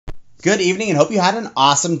Good evening and hope you had an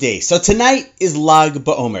awesome day. So tonight is Lag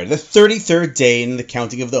BaOmer, the 33rd day in the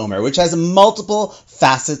counting of the Omer, which has multiple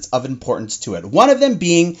facets of importance to it. One of them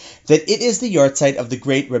being that it is the yahrzeit of the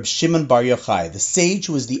great Reb Shimon Bar Yochai, the sage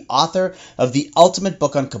who is the author of the ultimate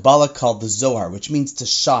book on Kabbalah called the Zohar, which means to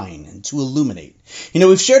shine and to illuminate.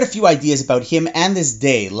 We've shared a few ideas about him and this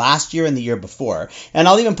day last year and the year before, and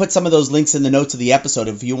I'll even put some of those links in the notes of the episode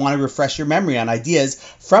if you want to refresh your memory on ideas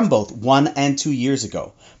from both 1 and 2 years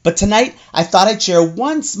ago. But tonight, I thought I'd share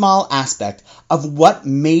one small aspect of what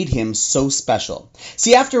made him so special.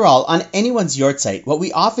 See, after all, on anyone's yahrzeit, what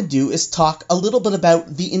we often do is talk a little bit about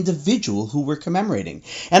the individual who we're commemorating.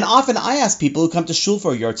 And often I ask people who come to shul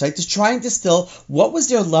for a yahrzeit to try and distill what was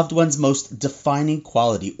their loved one's most defining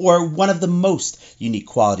quality, or one of the most unique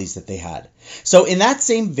qualities that they had. So in that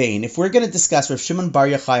same vein, if we're going to discuss Rav Shimon Bar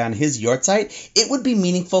Yochai on his yahrzeit, it would be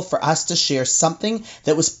meaningful for us to share something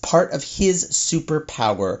that was part of his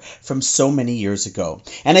superpower from so many years ago.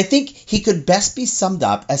 And I think he could best be summed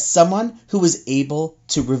up as someone who was able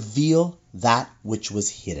to reveal that which was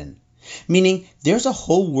hidden. Meaning, there's a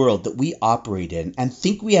whole world that we operate in and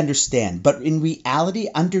think we understand, but in reality,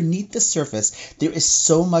 underneath the surface, there is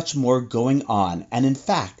so much more going on. And in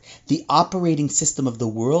fact, the operating system of the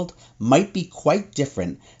world might be quite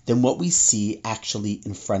different than what we see actually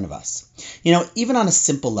in front of us. Even on a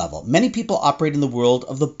simple level, many people operate in the world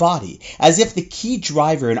of the body, as if the key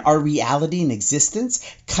driver in our reality and existence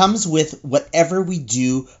comes with whatever we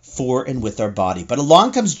do for and with our body. But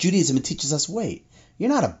along comes Judaism and teaches us, wait, you're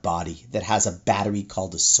not a body that has a battery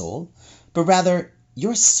called a soul, but rather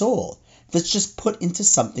you're a soul that's just put into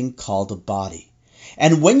something called a body.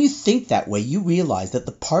 And when you think that way, you realize that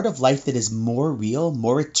the part of life that is more real,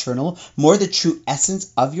 more eternal, more the true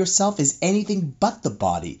essence of yourself is anything but the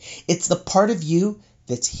body. It's the part of you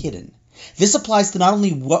that's hidden. This applies to not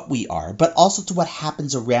only what we are, but also to what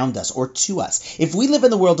happens around us or to us. If we live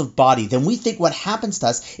in the world of body, then we think what happens to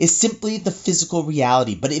us is simply the physical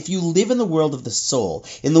reality. But if you live in the world of the soul,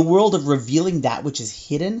 in the world of revealing that which is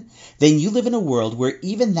hidden, then you live in a world where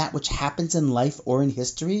even that which happens in life or in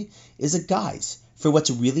history is a guise for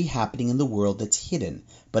what's really happening in the world that's hidden,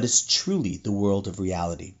 but is truly the world of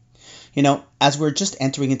reality. As we're just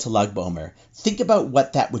entering into Lag BaOmer, think about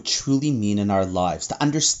what that would truly mean in our lives, to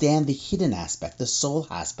understand the hidden aspect, the soul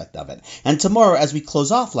aspect of it. And tomorrow, as we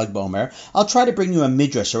close off Lag BaOmer, I'll try to bring you a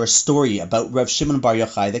midrash or a story about Rav Shimon Bar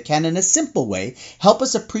Yochai that can, in a simple way, help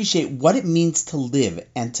us appreciate what it means to live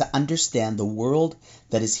and to understand the world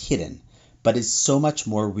that is hidden, but is so much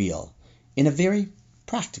more real, in a very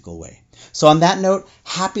practical way. So on that note,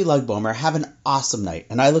 happy Lag BaOmer, have an awesome night,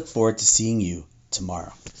 and I look forward to seeing you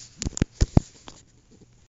tomorrow.